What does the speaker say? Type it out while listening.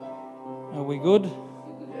Are we good?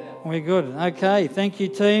 We're good. Okay, thank you,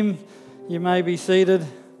 team. You may be seated.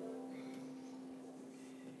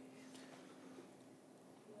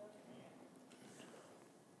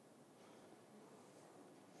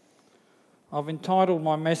 I've entitled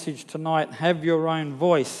my message tonight, Have Your Own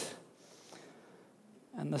Voice.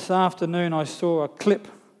 And this afternoon I saw a clip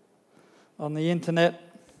on the internet,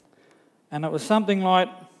 and it was something like,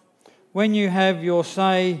 when you have your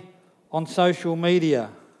say on social media.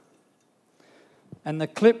 And the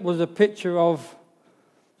clip was a picture of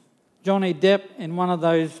Johnny Depp in one of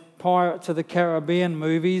those Pirates of the Caribbean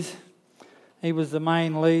movies. He was the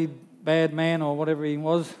main lead bad man or whatever he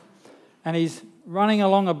was. And he's running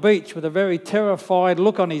along a beach with a very terrified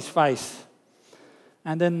look on his face.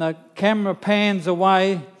 And then the camera pans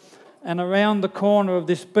away, and around the corner of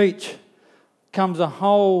this beach comes a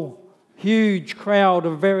whole huge crowd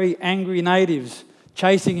of very angry natives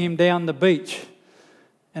chasing him down the beach.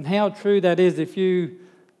 And how true that is if you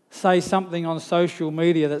say something on social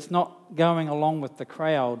media that's not going along with the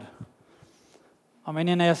crowd. I mean,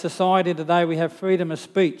 in our society today, we have freedom of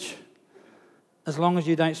speech as long as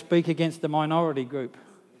you don't speak against the minority group.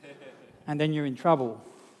 And then you're in trouble.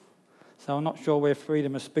 So I'm not sure where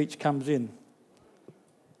freedom of speech comes in.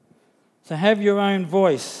 So have your own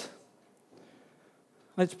voice.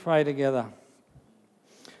 Let's pray together.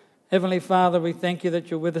 Heavenly Father, we thank you that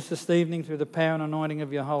you're with us this evening through the power and anointing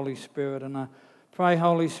of your Holy Spirit. And I pray,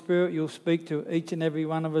 Holy Spirit, you'll speak to each and every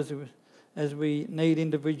one of us as we need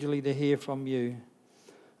individually to hear from you.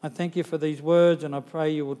 I thank you for these words, and I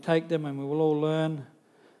pray you will take them and we will all learn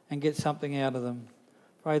and get something out of them.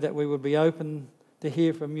 Pray that we would be open to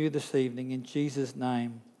hear from you this evening. In Jesus'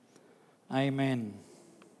 name, amen.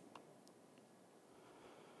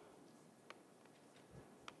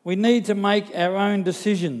 We need to make our own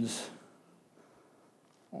decisions.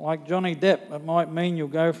 Like Johnny Depp, it might mean you'll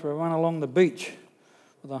go for a run along the beach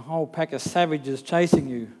with a whole pack of savages chasing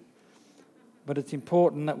you. But it's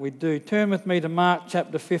important that we do. Turn with me to Mark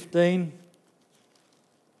chapter 15.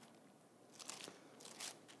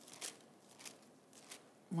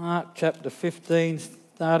 Mark chapter 15,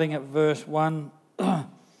 starting at verse 1.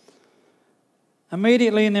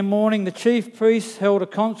 Immediately in the morning, the chief priests held a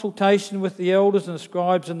consultation with the elders and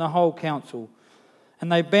scribes and the whole council.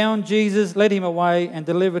 And they bound Jesus, led him away, and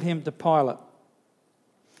delivered him to Pilate.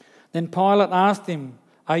 Then Pilate asked him,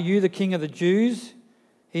 "Are you the king of the Jews?"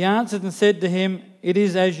 He answered and said to him, "It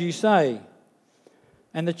is as you say."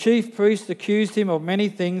 And the chief priests accused him of many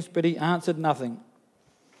things, but he answered nothing.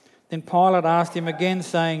 Then Pilate asked him again,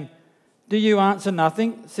 saying, "Do you answer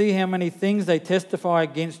nothing? See how many things they testify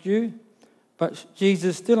against you." But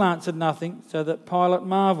Jesus still answered nothing, so that Pilate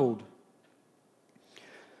marvelled.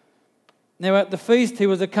 Now at the feast he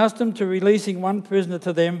was accustomed to releasing one prisoner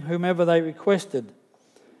to them, whomever they requested.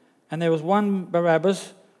 And there was one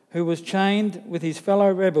Barabbas, who was chained with his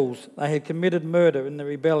fellow rebels. They had committed murder in the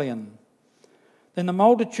rebellion. Then the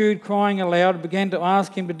multitude, crying aloud, began to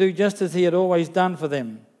ask him to do just as he had always done for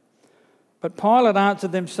them. But Pilate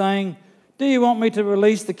answered them, saying, "Do you want me to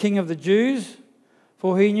release the king of the Jews?"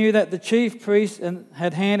 For he knew that the chief priests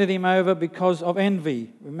had handed him over because of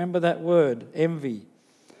envy. Remember that word, envy.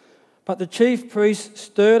 But the chief priests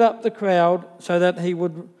stirred up the crowd so that he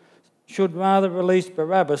should rather release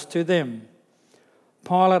Barabbas to them.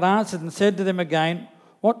 Pilate answered and said to them again,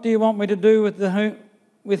 "What do you want me to do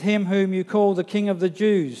with him whom you call the king of the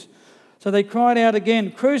Jews?" So they cried out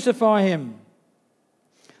again, "Crucify him."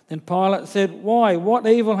 Then Pilate said, "Why? What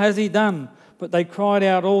evil has he done?" But they cried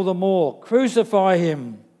out all the more, "Crucify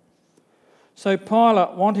him." So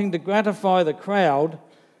Pilate, wanting to gratify the crowd,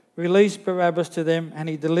 released Barabbas to them, and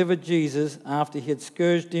he delivered Jesus after he had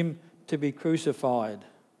scourged him to be crucified.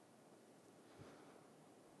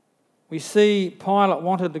 We see Pilate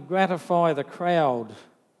wanted to gratify the crowd.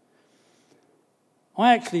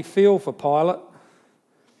 I actually feel for Pilate.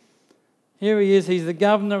 Here he is, he's the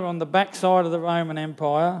governor on the backside of the Roman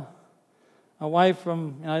Empire, away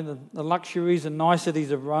from the luxuries and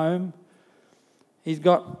niceties of Rome. He's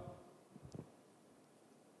got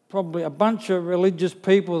probably a bunch of religious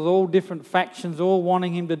people with all different factions, all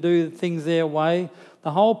wanting him to do things their way.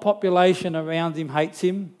 The whole population around him hates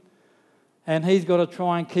him, and he's got to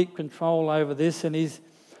try and keep control over this. And he's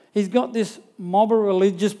got this mob of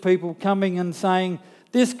religious people coming and saying,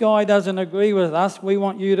 "This guy doesn't agree with us, we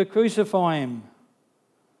want you to crucify him."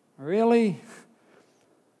 Really?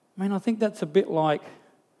 I mean, I think that's a bit like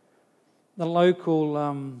the local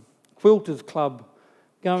quilters club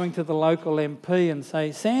going to the local MP and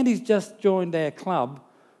say, "Sandy's just joined our club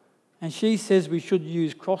and she says we should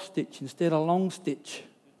use cross stitch instead of long stitch."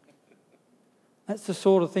 That's the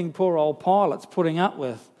sort of thing poor old Pilate's putting up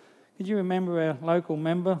with. Could you remember our local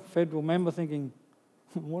member, federal member, thinking,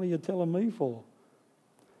 what are you telling me for?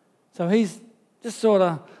 So he's just sort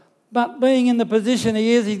of, but being in the position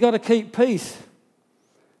he is, he's got to keep peace.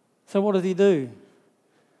 So what does he do?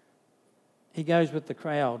 He goes with the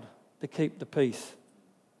crowd to keep the peace.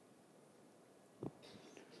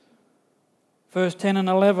 Verse 10 and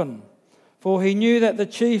 11. For he knew that the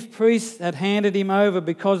chief priests had handed him over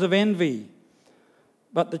because of envy.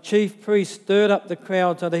 But the chief priests stirred up the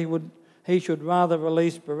crowd so that he should rather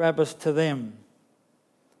release Barabbas to them.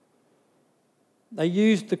 They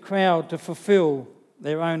used the crowd to fulfill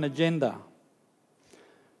their own agenda.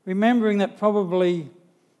 Remembering that probably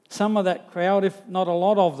some of that crowd, if not a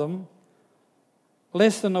lot of them,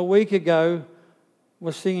 less than a week ago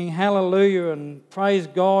were singing hallelujah and praise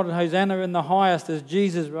God and Hosanna in the highest as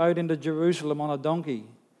Jesus rode into Jerusalem on a donkey.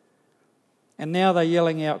 And now they're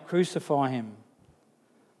yelling out, crucify him.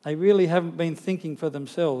 They really haven't been thinking for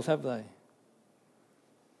themselves, have they?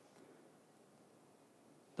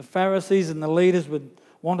 The Pharisees and the leaders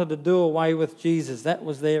wanted to do away with Jesus. That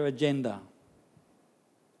was their agenda.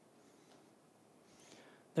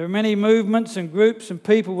 There are many movements and groups and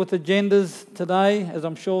people with agendas today, as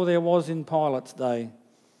I'm sure there was in Pilate's day.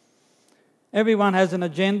 Everyone has an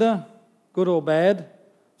agenda, good or bad.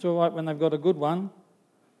 It's all right when they've got a good one,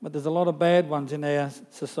 but there's a lot of bad ones in our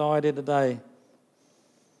society today.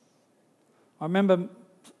 I remember,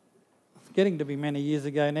 getting to be many years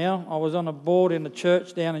ago now, I was on a board in a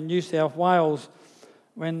church down in New South Wales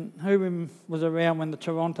who was around when the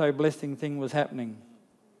Toronto blessing thing was happening.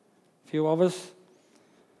 A few of us.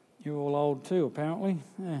 You're all old too, apparently.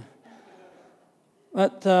 Yeah.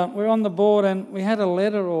 But we're on the board and we had a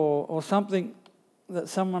letter or something that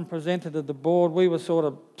someone presented at the board. We were sort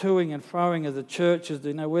of toing and froing as a church as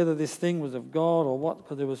to know whether this thing was of God or what,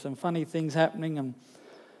 because there were some funny things happening.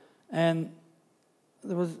 And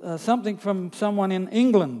there was something from someone in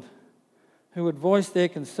England who had voiced their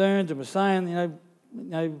concerns and was saying, you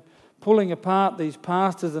know, pulling apart these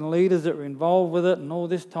pastors and leaders that were involved with it and all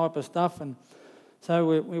this type of stuff. And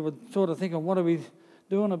so we were sort of thinking, what are we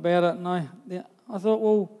doing about it? And I thought,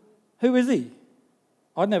 well, who is he?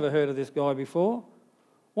 I'd never heard of this guy before.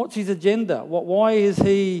 What's his agenda? Why is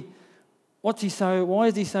he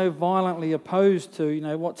so violently opposed to, you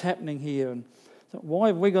know, what's happening here? And so why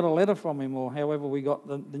have we got a letter from him, or however we got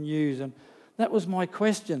the news? And that was my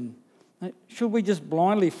question. Should we just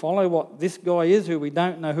blindly follow what this guy is, who we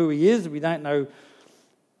don't know who he is, we don't know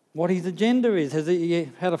what his agenda is? Has he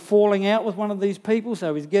had a falling out with one of these people,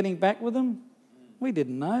 so he's getting back with them? We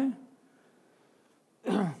didn't know.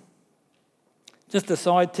 Just a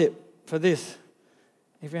side tip for this.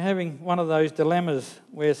 If you're having one of those dilemmas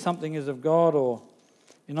where something is of God or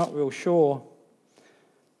you're not real sure,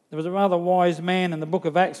 there was a rather wise man in the book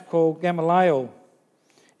of Acts called Gamaliel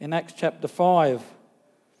in Acts chapter 5.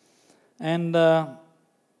 And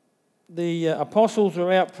the apostles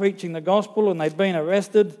were out preaching the gospel and they'd been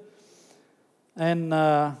arrested. And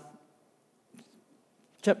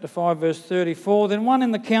chapter 5 verse 34, then one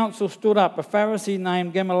in the council stood up, a Pharisee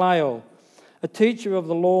named Gamaliel, a teacher of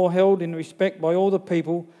the law held in respect by all the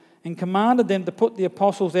people, and commanded them to put the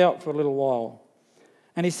apostles out for a little while.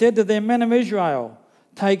 And he said to them, men of Israel,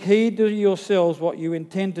 take heed to yourselves what you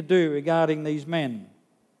intend to do regarding these men.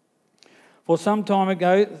 For some time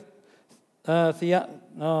ago,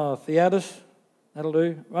 Theodotus, that'll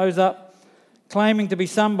do, rose up, claiming to be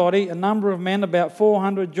somebody. A number of men, about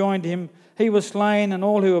 400, joined him. He was slain, and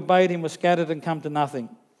all who obeyed him were scattered and come to nothing.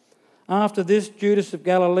 After this, Judas of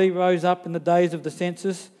Galilee rose up in the days of the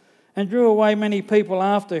census and drew away many people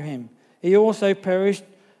after him. He also perished,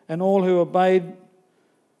 and all who obeyed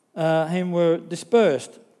him were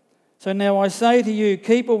dispersed. So now I say to you,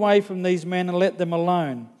 keep away from these men and let them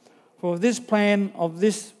alone. For if this plan of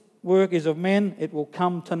this work is of men, it will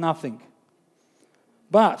come to nothing.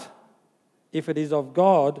 But if it is of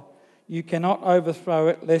God, you cannot overthrow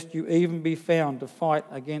it, lest you even be found to fight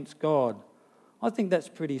against God. I think that's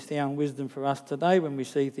pretty sound wisdom for us today when we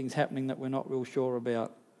see things happening that we're not real sure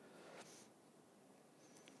about.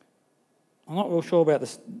 I'm not real sure about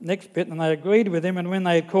this next bit. And they agreed with him, and when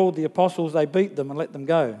they had called the apostles, they beat them and let them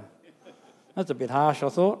go. That's a bit harsh, I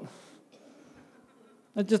thought.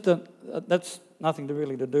 That's nothing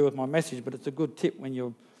really to do with my message, but it's a good tip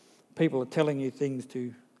when people are telling you things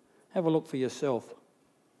to have a look for yourself.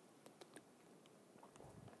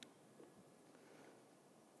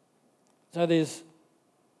 So there's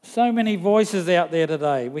so many voices out there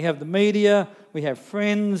today. We have the media, we have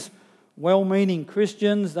friends, well-meaning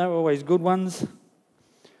Christians, they're always good ones.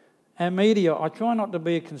 And media, I try not to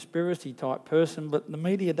be a conspiracy type person, but the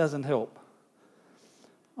media doesn't help.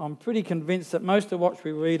 I'm pretty convinced that most of what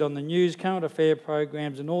we read on the news, current affair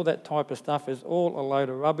programs and all that type of stuff is all a load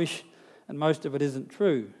of rubbish, and most of it isn't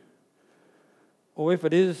true. Or if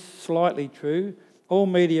it is slightly true, all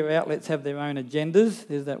media outlets have their own agendas,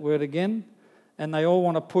 there's that word again, and they all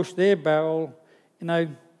want to push their barrel.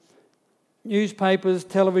 Newspapers,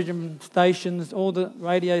 television stations, all the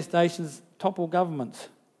radio stations topple governments,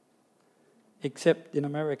 except in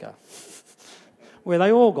America, where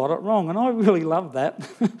they all got it wrong, and I really love that.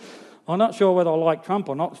 I'm not sure whether I like Trump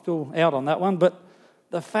or not, still out on that one, but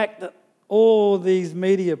the fact that all these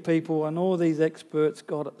media people and all these experts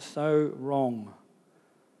got it so wrong,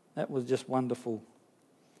 that was just wonderful.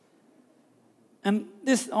 And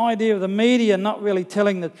this idea of the media not really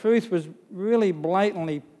telling the truth was really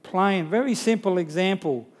blatantly plain. Very simple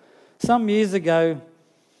example. Some years ago,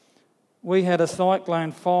 we had a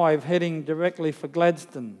Cyclone 5 heading directly for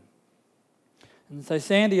Gladstone. And so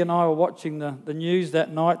Sandy and I were watching the news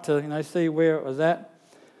that night to see where it was at.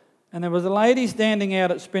 And there was a lady standing out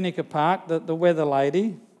at Spinnaker Park, the weather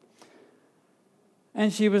lady,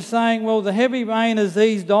 and she was saying, well, the heavy rain has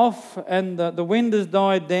eased off and the wind has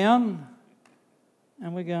died down.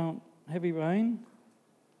 And we're going, heavy rain?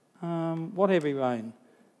 What heavy rain?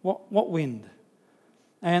 What wind?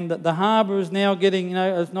 And the harbour is now getting,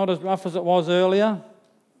 it's not as rough as it was earlier.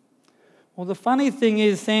 Well, the funny thing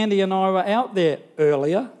is, Sandy and I were out there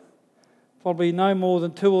earlier, probably no more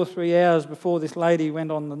than 2 or 3 hours before this lady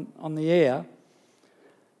went on the air.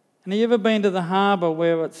 And have you ever been to the harbour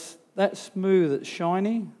where it's that smooth, it's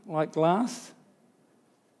shiny, like glass?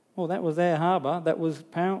 Well, that was our harbour. That was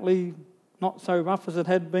apparently not so rough as it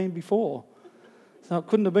had been before. So it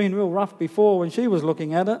couldn't have been real rough before when she was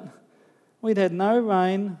looking at it. We'd had no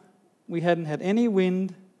rain, we hadn't had any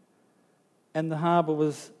wind, and the harbour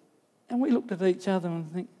was... And we looked at each other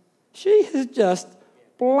and think, she has just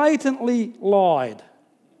blatantly lied.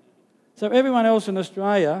 So everyone else in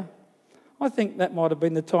Australia, I think that might have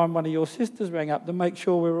been the time one of your sisters rang up to make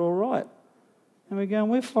sure we were all right. And we're going,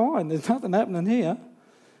 we're fine, there's nothing happening here.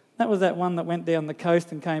 That was that one that went down the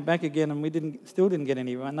coast and came back again, and we still didn't get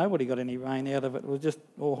any rain. Nobody got any rain out of it. It was just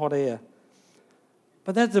all hot air.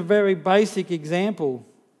 But that's a very basic example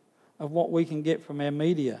of what we can get from our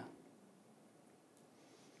media.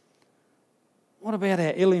 What about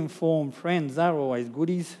our ill-informed friends? They're always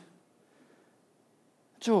goodies.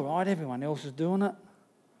 It's all right, everyone else is doing it.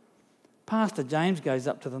 Pastor James goes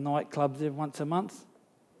up to the nightclubs once a month.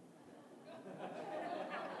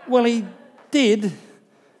 Well, he did.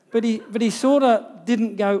 But he sort of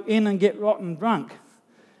didn't go in and get rotten drunk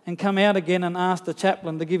and come out again and ask the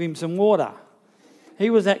chaplain to give him some water. He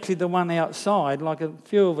was actually the one outside, like a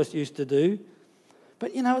few of us used to do.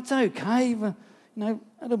 But, it's okay.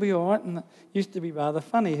 It'll be all right. And it used to be rather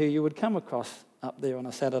funny who you would come across up there on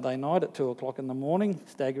a Saturday night at 2 o'clock in the morning,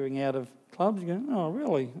 staggering out of clubs. You go, oh,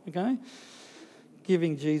 really? Okay.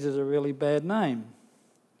 Giving Jesus a really bad name.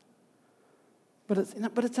 But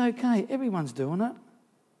it's okay. Everyone's doing it.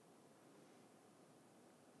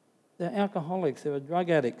 They're alcoholics, they're drug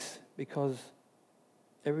addicts because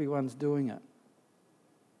everyone's doing it.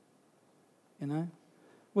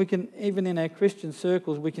 We can, even in our Christian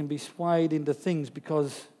circles, we can be swayed into things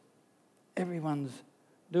because everyone's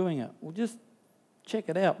doing it. Well, just check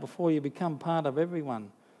it out before you become part of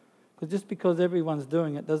everyone. Because just because everyone's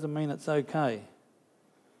doing it doesn't mean it's okay.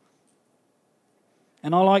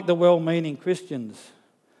 And I like the well-meaning Christians.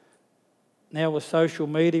 Now with social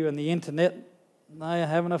media and the internet, they are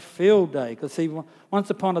having a field day. Because see, once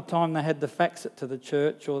upon a time they had to fax it to the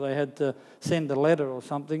church or they had to send a letter or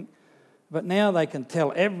something. But now they can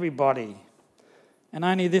tell everybody. And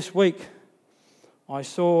only this week I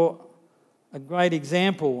saw a great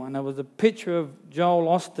example, and it was a picture of Joel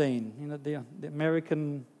Osteen, the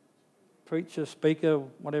American preacher, speaker,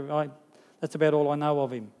 whatever. That's about all I know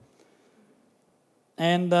of him.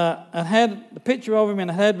 And it had the picture of him,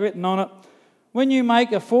 and it had written on it, when you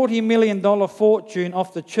make a $40 million fortune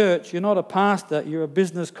off the church, you're not a pastor, you're a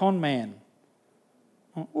business con man.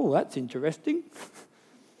 Oh, that's interesting.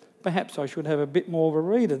 Perhaps I should have a bit more of a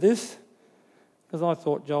read of this, because I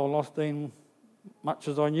thought Joel Osteen, much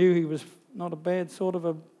as I knew he was not a bad sort of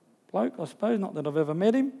a bloke, I suppose, not that I've ever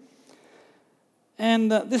met him.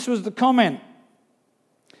 And this was the comment.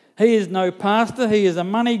 He is no pastor, he is a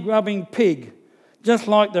money-grubbing pig, just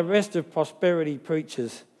like the rest of prosperity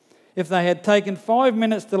preachers. If they had taken 5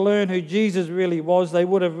 minutes to learn who Jesus really was, they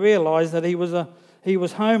would have realised that he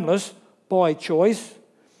was homeless by choice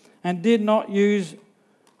and did not use...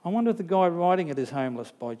 I wonder if the guy writing it is homeless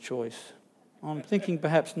by choice. I'm thinking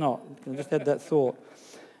perhaps not. I just had that thought.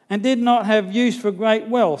 And did not have use for great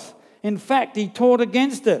wealth. In fact, he taught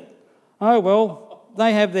against it. Oh, well,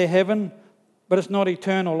 they have their heaven, but it's not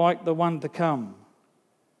eternal like the one to come.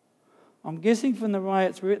 I'm guessing from the way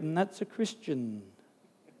it's written, that's a Christian.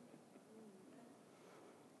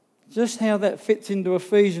 Just how that fits into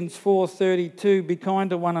Ephesians 4:32, be kind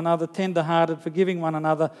to one another, tender-hearted, forgiving one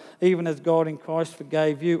another, even as God in Christ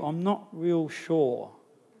forgave you. I'm not real sure,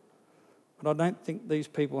 but I don't think these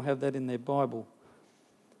people have that in their Bible.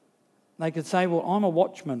 They could say, well, I'm a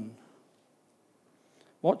watchman.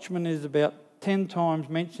 Watchman is about 10 times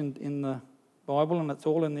mentioned in the Bible, and it's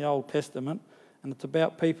all in the Old Testament, and it's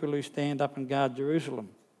about people who stand up and guard Jerusalem.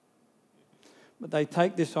 But they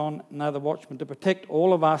take this on, another watchman, to protect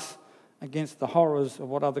all of us against the horrors of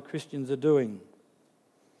what other Christians are doing.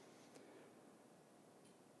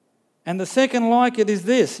 And the second like it is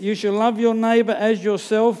this: you shall love your neighbour as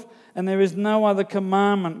yourself, and there is no other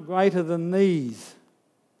commandment greater than these.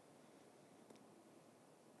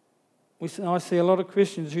 I see a lot of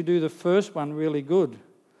Christians who do the first one really good.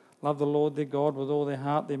 Love the Lord their God with all their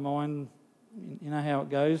heart, their mind, you know how it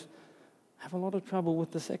goes. Have a lot of trouble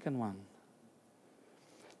with the second one.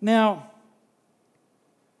 Now,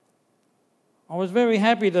 I was very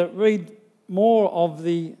happy to read more of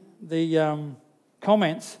the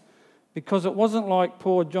comments, because it wasn't like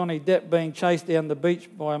poor Johnny Depp being chased down the beach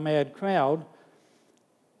by a mad crowd.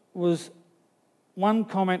 One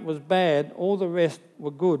comment was bad, all the rest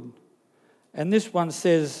were good. And this one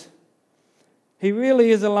says, he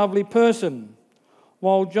really is a lovely person.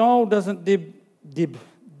 While Joel doesn't dig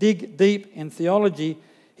deep in theology,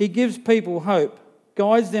 he gives people hope,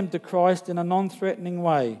 guides them to Christ in a non-threatening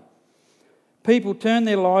way. People turn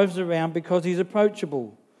their lives around because he's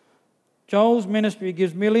approachable. Joel's ministry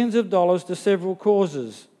gives millions of dollars to several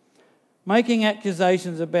causes. Making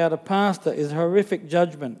accusations about a pastor is a horrific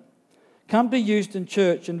judgment. Come to Houston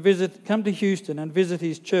and visit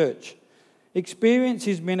his church. Experience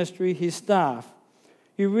his ministry, his staff.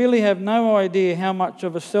 You really have no idea how much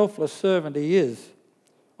of a selfless servant he is.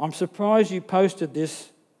 I'm surprised you posted this.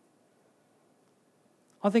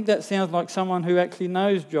 I think that sounds like someone who actually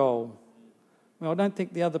knows Joel. Well, I don't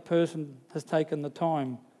think the other person has taken the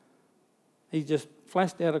time. He just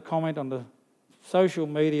flashed out a comment on the social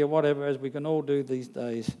media, whatever, as we can all do these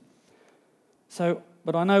days.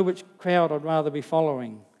 But I know which crowd I'd rather be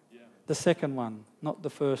following. Yeah. The second one, not the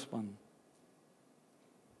first one.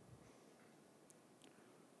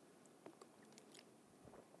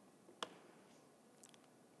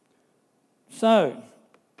 So,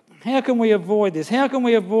 how can we avoid this? How can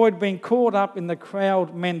we avoid being caught up in the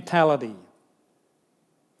crowd mentality?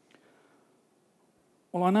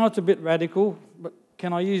 Well, I know it's a bit radical, but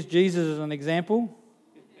can I use Jesus as an example?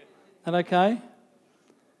 Is that okay?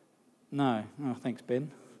 No. Oh, thanks,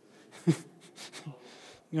 Ben.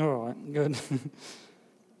 All right, good.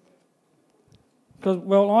 Because,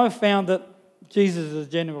 I've found that Jesus is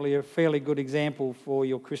generally a fairly good example for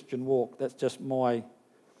your Christian walk. That's just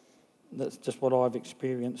what I've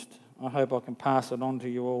experienced. I hope I can pass it on to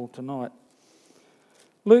you all tonight.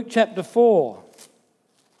 Luke chapter 4.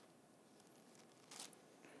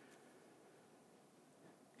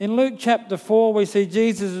 In Luke chapter 4, we see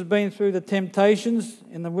Jesus has been through the temptations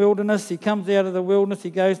in the wilderness. He comes out of the wilderness, he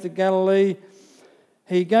goes to Galilee.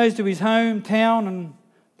 He goes to his hometown and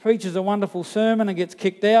preaches a wonderful sermon and gets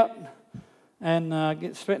kicked out and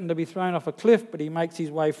gets threatened to be thrown off a cliff, but he makes his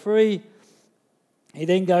way free. He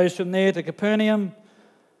then goes from there to Capernaum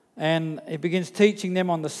and he begins teaching them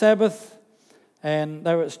on the Sabbath. And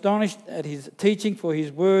they were astonished at his teaching, for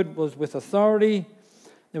his word was with authority.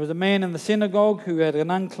 There was a man in the synagogue who had an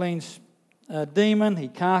unclean demon. He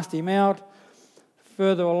cast him out.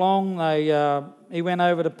 Further along, he went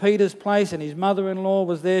over to Peter's place, and his mother-in-law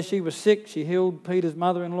was there. She was sick. She healed Peter's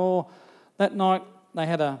mother-in-law. That night, they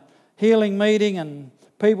had a healing meeting, and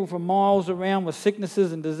people from miles around with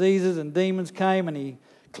sicknesses and diseases and demons came, and he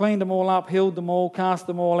cleaned them all up, healed them all, cast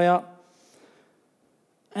them all out.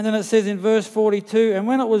 And then it says in verse 42, and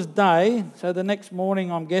when it was day, so the next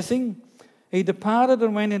morning I'm guessing, he departed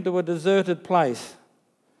and went into a deserted place.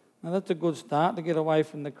 Now that's a good start, to get away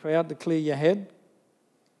from the crowd, to clear your head.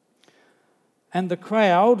 And the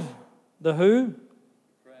crowd, the who?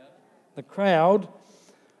 The crowd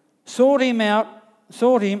sought him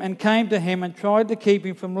and came to him and tried to keep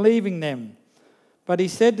him from leaving them. But he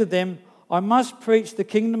said to them, I must preach the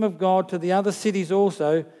kingdom of God to the other cities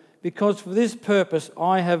also, because for this purpose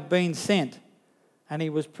I have been sent. And he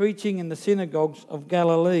was preaching in the synagogues of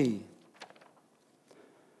Galilee.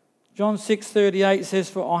 John 6:38 says,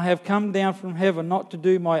 for I have come down from heaven not to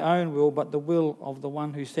do my own will, but the will of the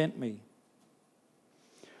one who sent me.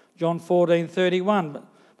 John 14:31,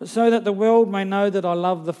 but so that the world may know that I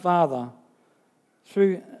love the Father.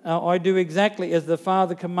 I do exactly as the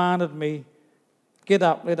Father commanded me. Get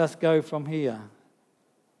up, let us go from here.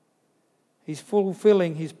 He's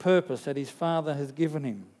fulfilling his purpose that his Father has given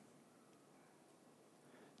him.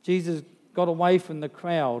 Jesus got away from the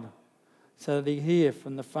crowd so that he'd hear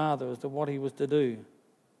from the Father as to what he was to do.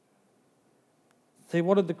 See,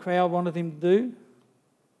 what did the crowd wanted him to do?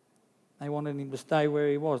 They wanted him to stay where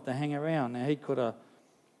he was, to hang around. Now, he could have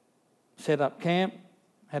set up camp,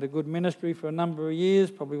 had a good ministry for a number of years,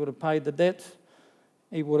 probably would have paid the debts.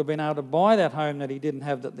 He would have been able to buy that home that he didn't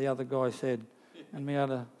have that the other guy said, and be able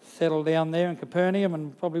to settle down there in Capernaum,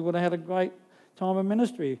 and probably would have had a great time of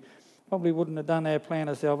ministry. Probably wouldn't have done our plan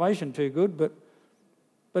of salvation too good,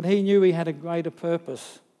 but he knew he had a greater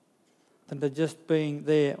purpose than to just being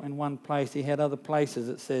there in one place. He had other places,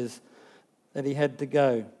 it says, that he had to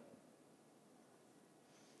go.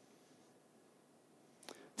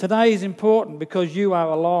 Today is important because you are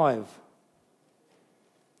alive.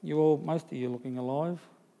 Most of you are looking alive.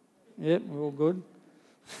 Yep, we're all good.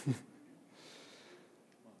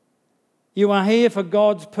 You are here for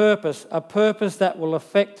God's purpose, a purpose that will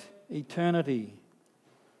affect eternity.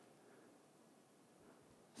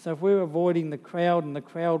 So if we're avoiding the crowd and the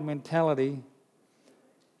crowd mentality,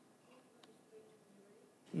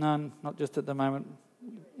 none, not just at the moment,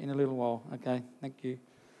 in a little while. Okay, thank you.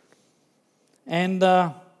 And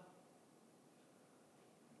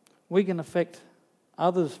we can affect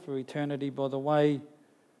others for eternity by the way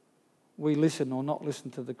we listen or not listen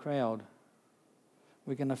to the crowd.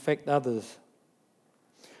 We can affect others.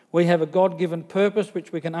 We have a God-given purpose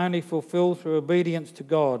which we can only fulfill through obedience to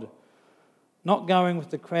God, not going with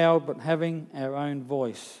the crowd but having our own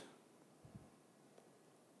voice.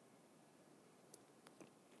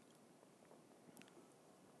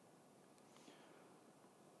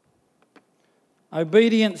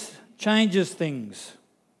 Obedience changes things.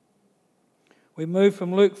 We move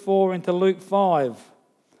from Luke 4 into Luke 5,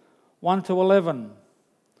 1 to 11.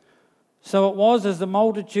 So it was as the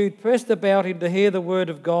multitude pressed about him to hear the word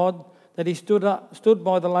of God that he stood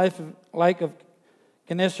by the lake of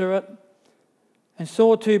Gennesaret and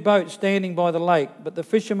saw two boats standing by the lake, but the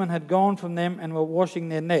fishermen had gone from them and were washing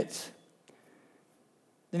their nets.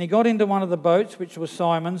 Then he got into one of the boats, which was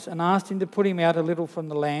Simon's, and asked him to put him out a little from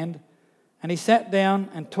the land. And he sat down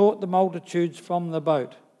and taught the multitudes from the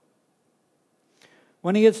boat.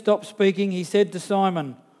 When he had stopped speaking, he said to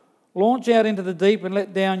Simon, "Launch out into the deep and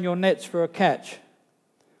let down your nets for a catch."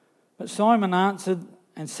 But Simon answered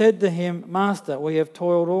and said to him, "Master, we have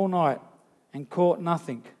toiled all night and caught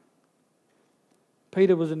nothing."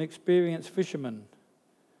 Peter was an experienced fisherman,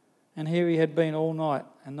 and here he had been all night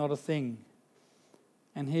and not a thing.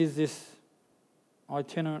 And here's this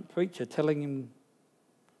itinerant preacher telling him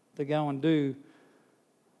to go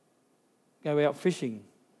out fishing.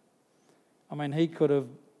 I mean, he could have,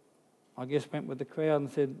 I guess, went with the crowd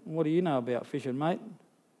and said, "What do you know about fishing, mate?"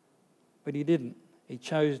 But he didn't. He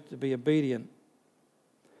chose to be obedient.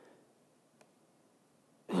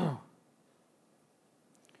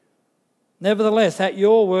 "Nevertheless, at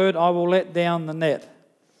your word, I will let down the net."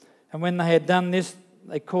 And when they had done this,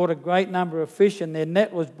 they caught a great number of fish, and their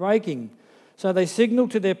net was breaking. So they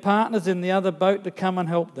signaled to their partners in the other boat to come and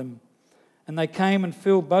help them. And they came and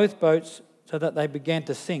filled both boats so that they began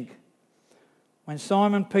to sink. When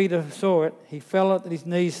Simon Peter saw it, he fell at his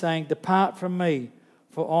knees, saying, "Depart from me,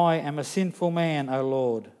 for I am a sinful man, O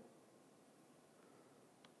Lord."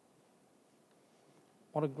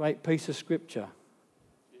 What a great piece of scripture.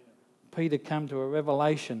 Peter came to a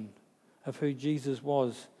revelation of who Jesus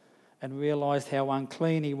was and realised how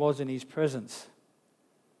unclean he was in his presence.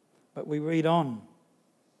 But we read on.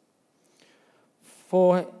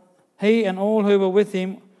 "For he and all who were with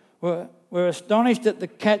him were astonished at the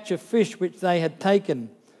catch of fish which they had taken.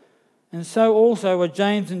 And so also were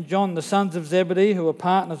James and John, the sons of Zebedee, who were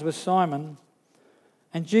partners with Simon.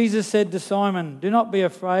 And Jesus said to Simon, 'Do not be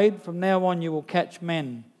afraid, from now on you will catch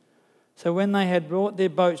men.' So when they had brought their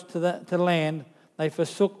boats to land, they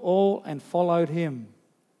forsook all and followed him."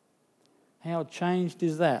 How changed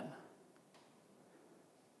is that?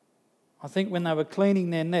 I think when they were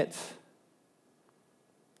cleaning their nets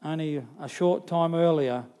only a short time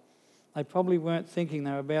earlier, they probably weren't thinking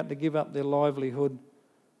they were about to give up their livelihood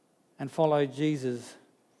and follow Jesus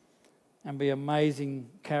and be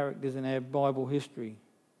amazing characters in our Bible history.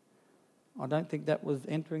 I don't think that was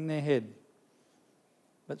entering their head.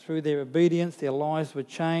 But through their obedience, their lives were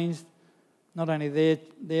changed. Not only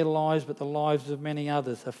their lives, but the lives of many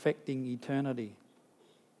others, affecting eternity.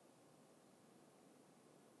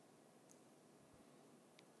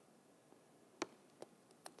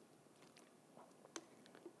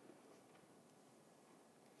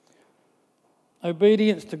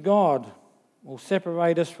 Obedience to God will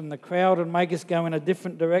separate us from the crowd and make us go in a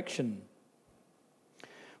different direction.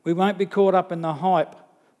 We won't be caught up in the hype,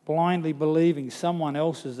 blindly believing someone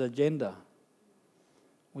else's agenda.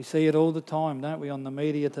 We see it all the time, don't we, on the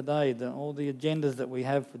media today, all the agendas that we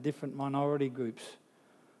have for different minority groups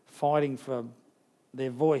fighting for their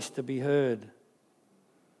voice to be heard.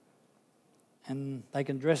 And they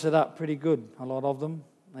can dress it up pretty good, a lot of them.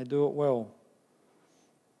 They do it well.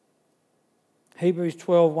 Hebrews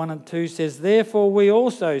 12:1-2 says, "Therefore we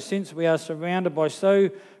also, since we are surrounded by so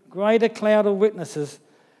great a cloud of witnesses,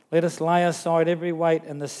 let us lay aside every weight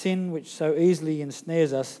and the sin which so easily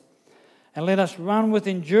ensnares us, and let us run with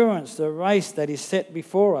endurance the race that is set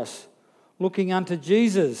before us, looking unto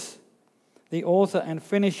Jesus, the author and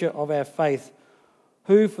finisher of our faith,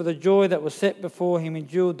 who for the joy that was set before him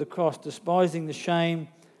endured the cross, despising the shame,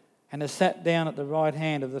 and has sat down at the right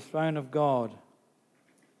hand of the throne of God."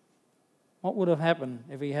 What would have happened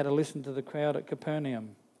if he had listened to the crowd at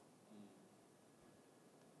Capernaum?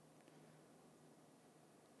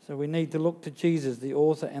 So we need to look to Jesus, the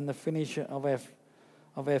author and the finisher of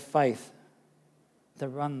our faith, to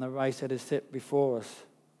run the race that is set before us.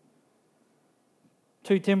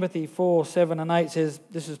 2 Timothy 4:7-8 says,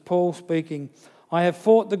 this is Paul speaking, "I have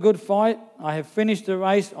fought the good fight, I have finished the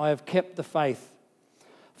race, I have kept the faith.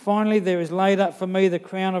 Finally there is laid up for me the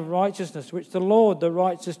crown of righteousness, which the Lord, the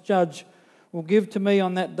righteous judge, will give to me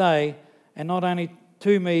on that day, and not only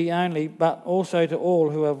to me only, but also to all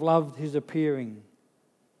who have loved his appearing."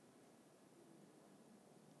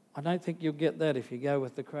 I don't think you'll get that if you go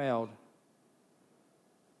with the crowd.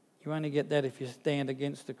 You only get that if you stand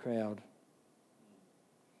against the crowd.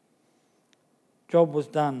 Job was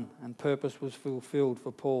done and purpose was fulfilled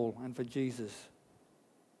for Paul and for Jesus.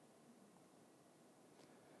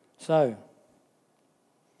 So,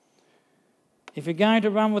 if you're going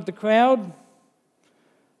to run with the crowd,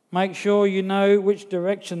 make sure you know which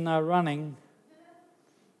direction they're running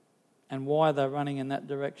and why they're running in that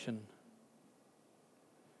direction.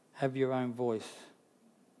 Have your own voice.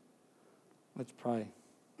 Let's pray.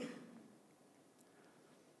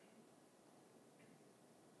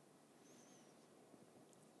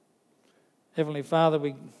 Heavenly Father,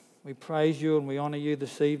 we praise you and we honour you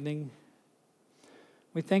this evening.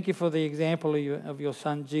 We thank you for the example of your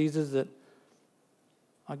Son Jesus, that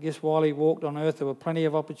I guess while he walked on earth there were plenty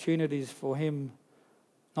of opportunities for him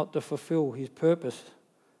not to fulfil his purpose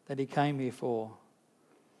that he came here for.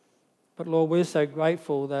 But Lord, we're so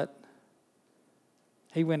grateful that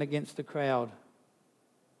he went against the crowd,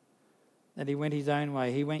 that he went his own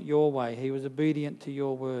way, he went your way, he was obedient to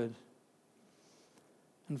your word.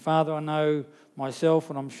 And Father, I know myself,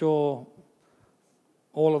 and I'm sure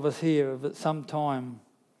all of us here have at some time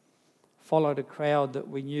followed a crowd that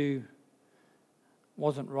we knew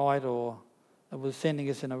wasn't right or that was sending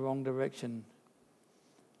us in a wrong direction.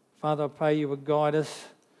 Father, I pray you would guide us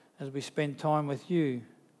as we spend time with you,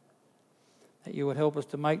 that you would help us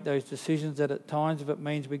to make those decisions, that at times if it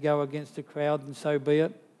means we go against the crowd, then so be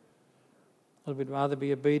it. Lord, we'd rather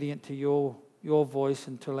be obedient to your voice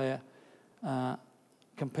until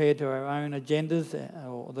compared to our own agendas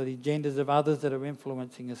or the agendas of others that are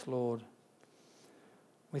influencing us, Lord.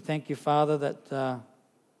 We thank you, Father, that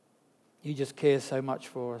you just care so much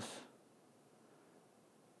for us.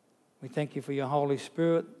 We thank you for your Holy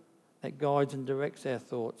Spirit that guides and directs our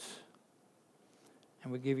thoughts.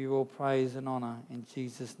 And we give you all praise and honour in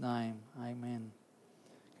Jesus' name. Amen.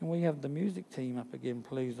 Can we have the music team up again,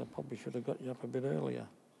 please? I probably should have got you up a bit earlier.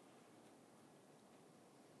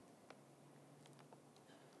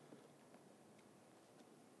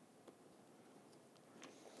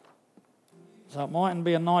 So it mightn't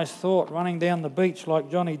be a nice thought running down the beach like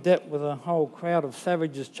Johnny Depp with a whole crowd of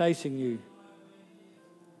savages chasing you.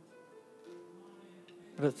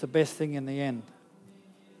 But it's the best thing in the end.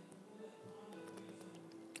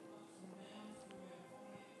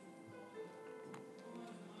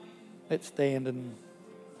 Let's stand and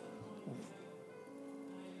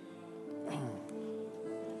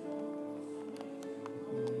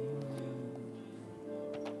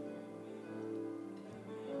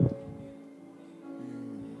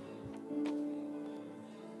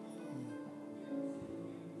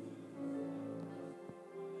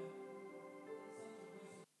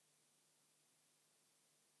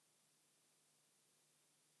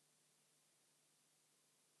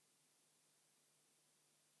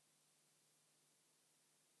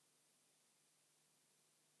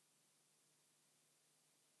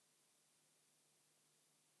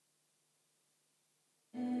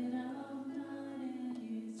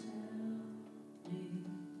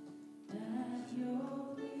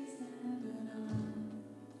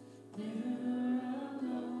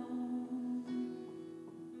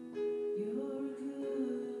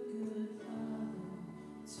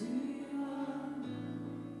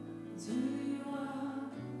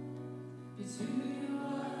It's who you